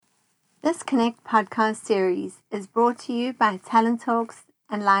This Connect podcast series is brought to you by Talent Talks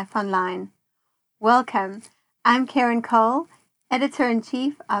and Life Online. Welcome. I'm Karen Cole,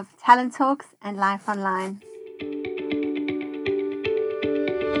 Editor-in-Chief of Talent Talks and Life Online.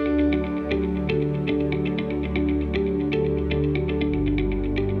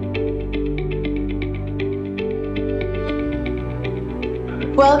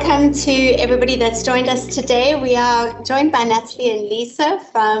 Welcome to everybody that's joined us today. We are joined by Natalie and Lisa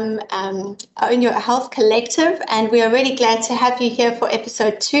from Own Your Health Collective, and we are really glad to have you here for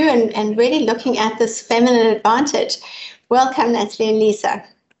episode 2 and really looking at this feminine advantage. Welcome, Natalie and Lisa.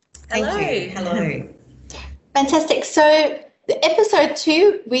 Hello. Hello. Fantastic. So episode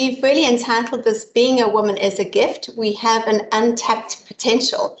 2, we've really entitled this Being a Woman is a Gift. We have an untapped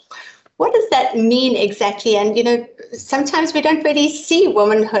potential. What does that mean exactly? And, sometimes we don't really see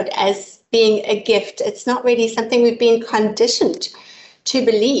womanhood as being a gift. It's not really something we've been conditioned to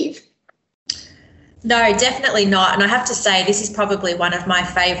believe. No, definitely not. And I have to say, this is probably one of my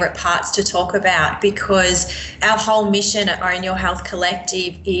favourite parts to talk about, because our whole mission at Own Your Health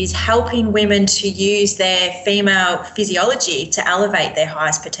Collective is helping women to use their female physiology to elevate their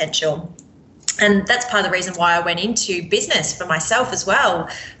highest potential. And that's part of the reason why I went into business for myself as well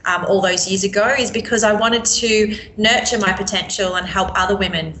all those years ago, is because I wanted to nurture my potential and help other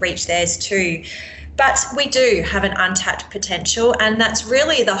women reach theirs too. But we do have an untapped potential, and that's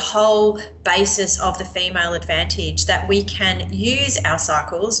really the whole basis of the female advantage, that we can use our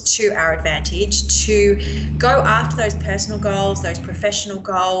cycles to our advantage to go after those personal goals, those professional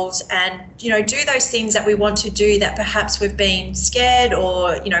goals, and, do those things that we want to do that perhaps we've been scared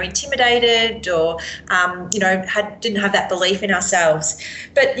or, intimidated or, didn't have that belief in ourselves.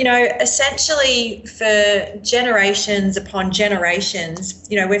 But, essentially for generations upon generations,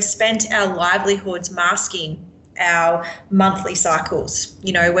 we've spent our livelihoods masking our monthly cycles.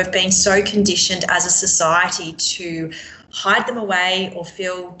 We've been so conditioned as a society to hide them away or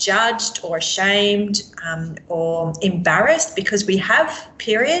feel judged or ashamed or embarrassed because we have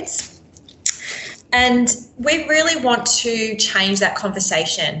periods. And we really want to change that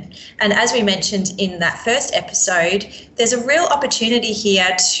conversation. And as we mentioned in that first episode, there's a real opportunity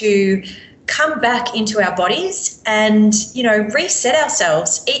here to come back into our bodies and, reset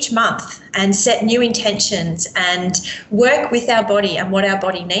ourselves each month and set new intentions and work with our body and what our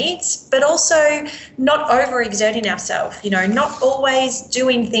body needs, but also not overexerting ourselves, not always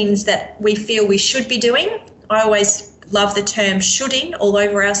doing things that we feel we should be doing. I always love the term shoulding all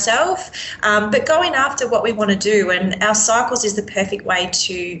over ourselves, but going after what we want to do, and our cycles is the perfect way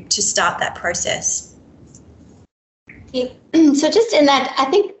to start that process. Yeah. So just in that, I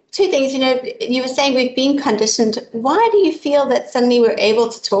think two things, you were saying we've been conditioned. Why do you feel that suddenly we're able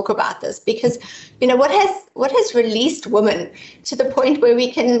to talk about this? Because, what has released women to the point where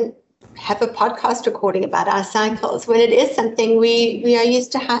we can have a podcast recording about our cycles when it is something we are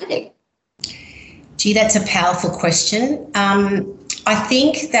used to hiding? Gee, that's a powerful question. I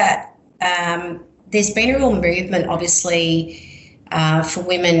think that there's been a real movement, obviously, for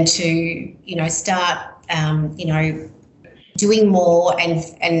women to, start, doing more and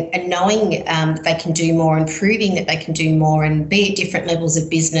knowing that they can do more and proving that they can do more and be at different levels of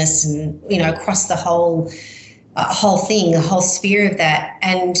business and, across the whole thing, the whole sphere of that.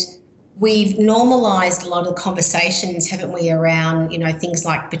 And we've normalised a lot of conversations, haven't we, around, things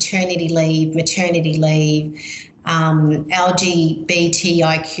like paternity leave, maternity leave, LGBTIQ.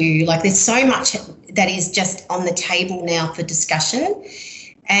 Like, there's so much that is just on the table now for discussion.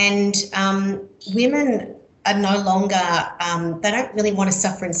 And women are no longer, they don't really want to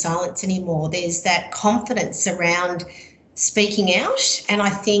suffer in silence anymore. There's that confidence around speaking out. And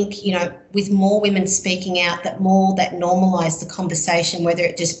I think, with more women speaking out, that normalise the conversation, whether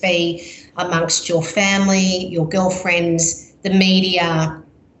it just be amongst your family, your girlfriends, the media,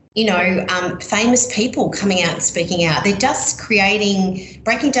 famous people coming out and speaking out. They're just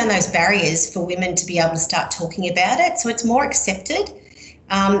breaking down those barriers for women to be able to start talking about it. So it's more accepted.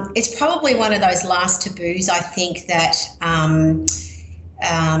 It's probably one of those last taboos, I think, that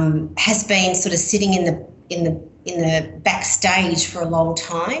has been sort of sitting in the backstage for a long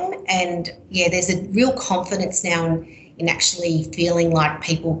time. And there's a real confidence now in actually feeling like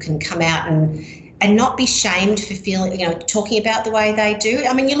people can come out and not be shamed for feeling, talking about the way they do.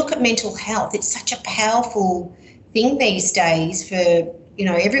 I mean, you look at mental health, it's such a powerful thing these days for,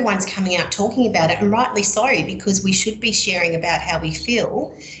 everyone's coming out talking about it, and rightly so, because we should be sharing about how we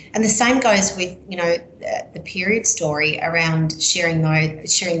feel. And the same goes with, the period story around sharing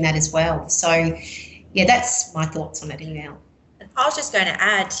that as well. So, that's my thoughts on it now. I was just going to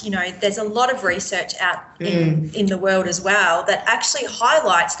add, there's a lot of research out in the world as well that actually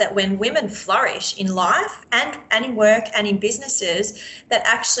highlights that when women flourish in life and in work and in businesses, that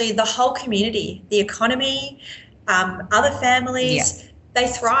actually the whole community, the economy, other families, they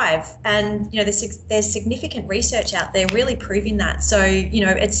thrive. And, there's significant research out there really proving that. So,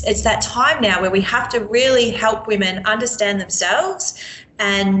 it's that time now where we have to really help women understand themselves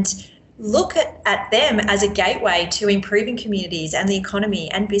and look at them as a gateway to improving communities and the economy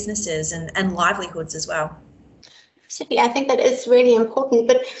and businesses and livelihoods as well. Absolutely, I think that is really important.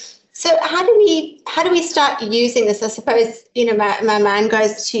 But so how do we start using this? I suppose, my mind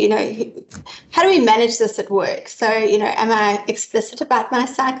goes to, how do we manage this at work? So, am I explicit about my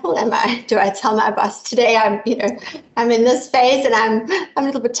cycle? Do I tell my boss today I'm in this phase and I'm a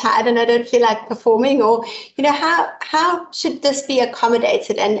little bit tired and I don't feel like performing? Or, how should this be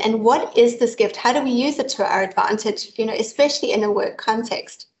accommodated? And what is this gift? How do we use it to our advantage, especially in a work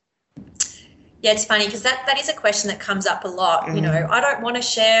context? Yeah, it's funny because that is a question that comes up a lot. I don't want to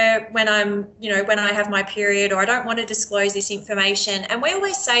share when when I have my period, or I don't want to disclose this information. And we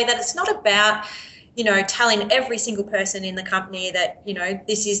always say that it's not about, telling every single person in the company that,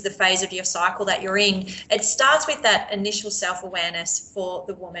 this is the phase of your cycle that you're in. It starts with that initial self-awareness for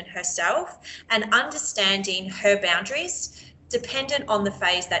the woman herself and understanding her boundaries dependent on the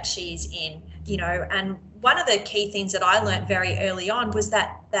phase that she's in, and one of the key things that I learned very early on was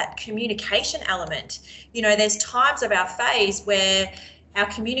that communication element. There's times of our phase where our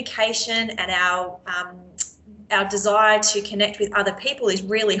communication and our desire to connect with other people is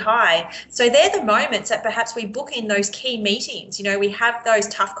really high. So they're the moments that perhaps we book in those key meetings. We have those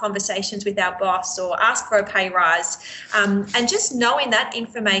tough conversations with our boss or ask for a pay rise. And just knowing that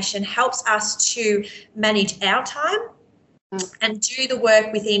information helps us to manage our time and do the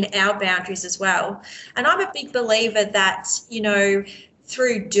work within our boundaries as well. And I'm a big believer that,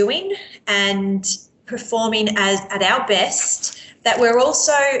 through doing and performing at our best, that we're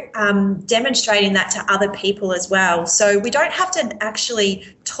also demonstrating that to other people as well. So we don't have to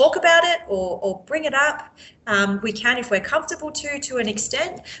actually talk about it or bring it up. We can if we're comfortable to an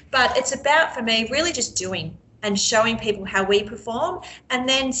extent, but it's about, for me, really just doing and showing people how we perform and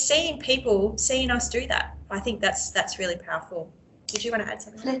then seeing us do that. I think that's really powerful. Did you want to add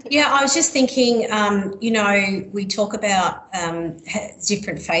something? Yeah, I was just thinking, we talk about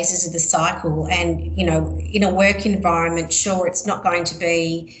different phases of the cycle and, in a work environment, sure, it's not going to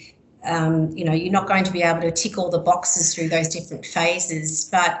be, you're not going to be able to tick all the boxes through those different phases.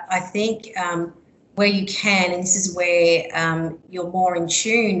 But I think where you can, and this is where you're more in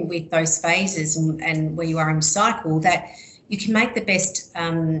tune with those phases and where you are in the cycle, that you can make the best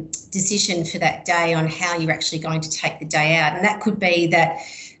decision for that day on how you're actually going to take the day out. And that could be that,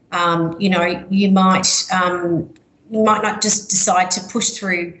 you might not just decide to push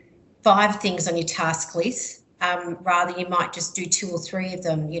through 5 things on your task list. Rather, you might just do 2 or 3 of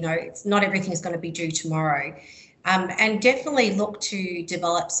them. It's not everything is going to be due tomorrow. And definitely look to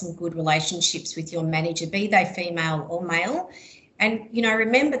develop some good relationships with your manager, be they female or male. And,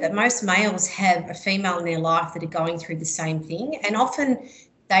 remember that most males have a female in their life that are going through the same thing, and often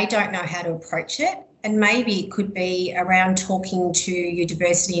they don't know how to approach it. And maybe it could be around talking to your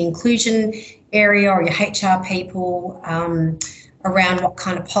diversity and inclusion area or your HR people around what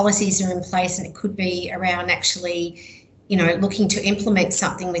kind of policies are in place. And it could be around actually, looking to implement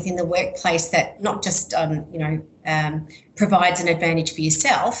something within the workplace that not just, provides an advantage for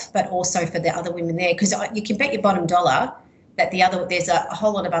yourself, but also for the other women there. Because you can bet your bottom dollar that there's a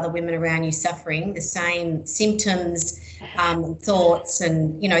whole lot of other women around you suffering the same symptoms, thoughts,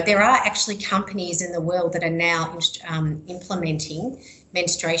 and there are actually companies in the world that are now implementing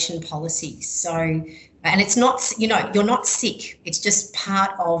menstruation policies. So, and it's not, you're not sick. It's just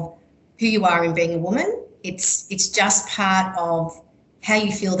part of who you are in being a woman. It's just part of how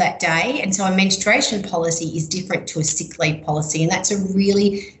you feel that day. And so a menstruation policy is different to a sick leave policy, and that's a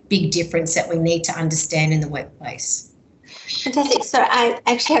really big difference that we need to understand in the workplace. Fantastic. So I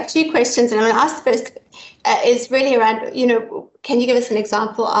actually have 2 questions, and I'm going to ask the first is really around, can you give us an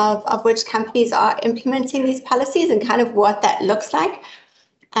example of which companies are implementing these policies and kind of what that looks like?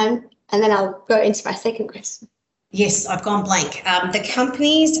 And then I'll go into my second question. Yes, I've gone blank. The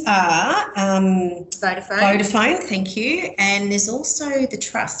companies are Vodafone, thank you. And there's also the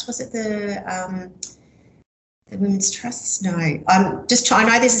trust. Was it the Women's Trusts? No. I'm just trying.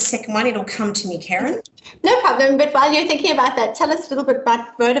 I know there's a second one. It'll come to me, Karen. No problem. But while you're thinking about that, tell us a little bit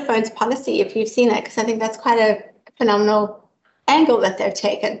about Vodafone's policy, if you've seen it, because I think that's quite a phenomenal angle that they've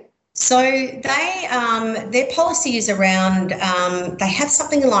taken. So their policy is around, they have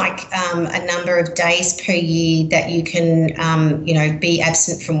something like a number of days per year that you can, be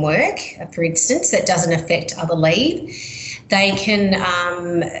absent from work, for instance, that doesn't affect other leave. They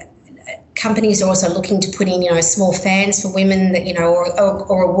can, companies are also looking to put in, small fans for women that,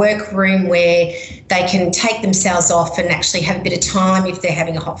 or a workroom where they can take themselves off and actually have a bit of time if they're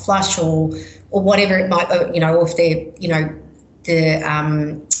having a hot flush or whatever it might, or if they're,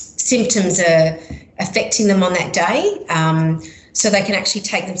 the symptoms are affecting them on that day. So they can actually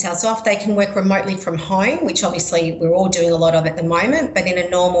take themselves off. They can work remotely from home, which obviously we're all doing a lot of at the moment, but in a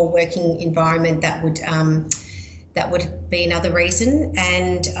normal working environment that would be another reason.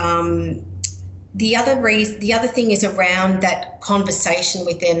 And the other thing is around that conversation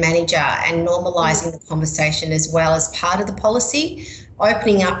with their manager and normalising the conversation as well as part of the policy,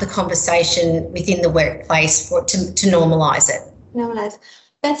 opening up the conversation within the workplace to normalise it. Normalise.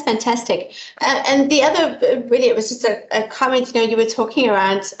 That's fantastic. And the other, really, it was just a comment, you were talking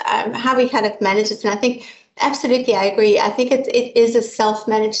around how we kind of manage it. And I think, absolutely, I agree. I think it is a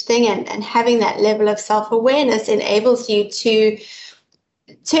self-managed thing, and having that level of self-awareness enables you to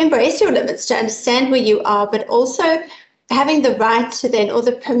embrace your limits, to understand where you are, but also having the right to then, or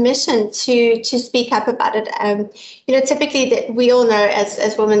the permission to speak up about it. Typically that we all know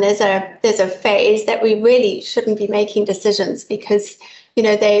as women, there's a phase that we really shouldn't be making decisions because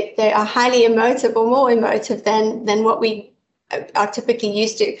they are highly emotive or more emotive than what we are typically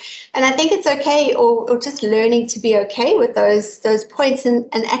used to. And I think it's okay, or just learning to be okay with those points and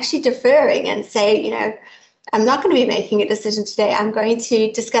actually deferring and say, I'm not going to be making a decision today. I'm going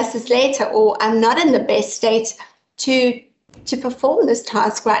to discuss this later, or I'm not in the best state to perform this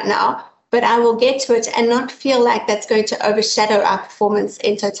task right now, but I will get to it and not feel like that's going to overshadow our performance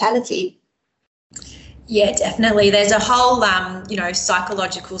in totality. Yeah, definitely. There's a whole,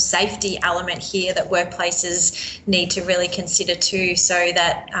 psychological safety element here that workplaces need to really consider too, so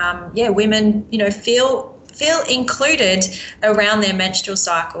that, women, feel included around their menstrual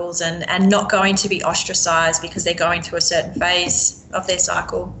cycles and not going to be ostracised because they're going through a certain phase of their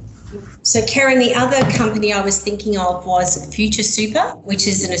cycle. So, Karen, the other company I was thinking of was Future Super, which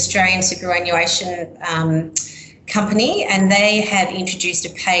is an Australian superannuation company, and they have introduced a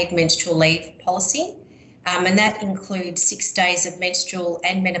paid menstrual leave policy. And that includes 6 days of menstrual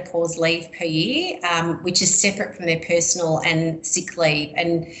and menopause leave per year, which is separate from their personal and sick leave.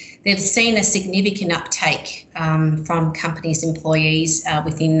 And they've seen a significant uptake from companies' employees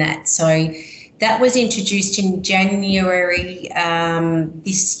within that. So that was introduced in January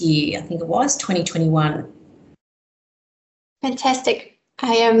this year, I think it was, 2021. Fantastic.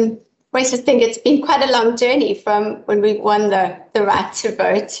 I just think it's been quite a long journey from when we won the right to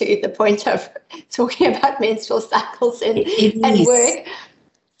vote to the point of talking about menstrual cycles and work.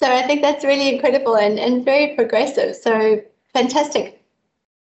 So I think that's really incredible and very progressive. So fantastic.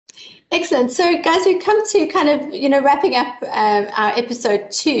 Excellent. So guys, we've come to kind of, wrapping up our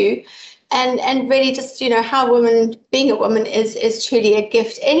episode 2 and really just, how being a woman is truly a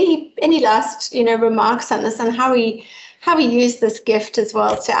gift. Any last, remarks on this, on how we use this gift as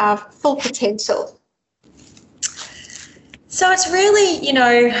well to our full potential? So it's really,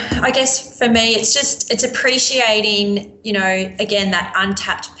 I guess for me, it's appreciating, again, that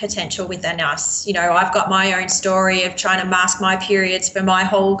untapped potential within us. I've got my own story of trying to mask my periods for my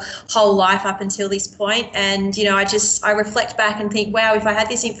whole life up until this point. And, I reflect back and think, wow, if I had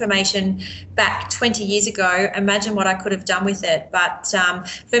this information back 20 years ago, imagine what I could have done with it. But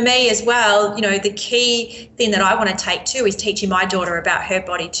for me as well, the key thing that I want to take too is teaching my daughter about her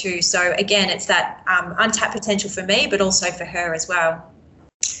body too. So again, it's that untapped potential for me, but also for her as well.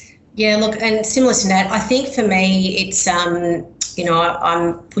 Yeah, look, and similar to that, I think for me it's I've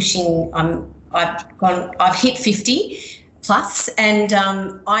hit 50 plus, and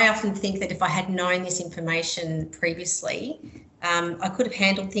I often think that if I had known this information previously, I could have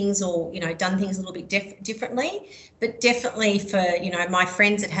handled things or done things a little bit differently. But definitely for my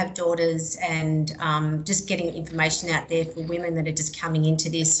friends that have daughters, and just getting information out there for women that are just coming into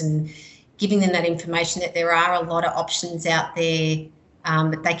this and giving them that information that there are a lot of options out there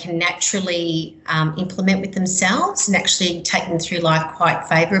that they can naturally implement with themselves and actually take them through life quite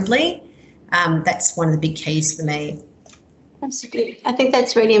favourably. That's one of the big keys for me. Absolutely. I think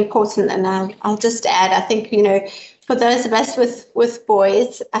that's really important. And I'll just add, I think, for those of us with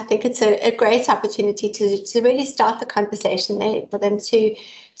boys, I think it's a great opportunity to really start the conversation there for them to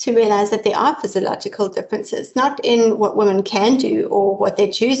realise that there are physiological differences, not in what women can do or what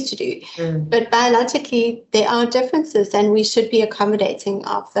they choose to do, but biologically there are differences and we should be accommodating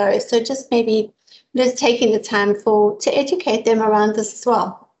of those. So just maybe taking the time to educate them around this as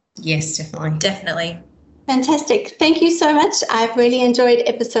well. Yes, definitely. Definitely. Fantastic. Thank you so much. I've really enjoyed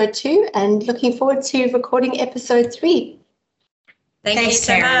episode 2 and looking forward to recording episode 3. Thanks you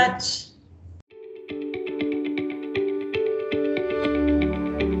so Karen. much.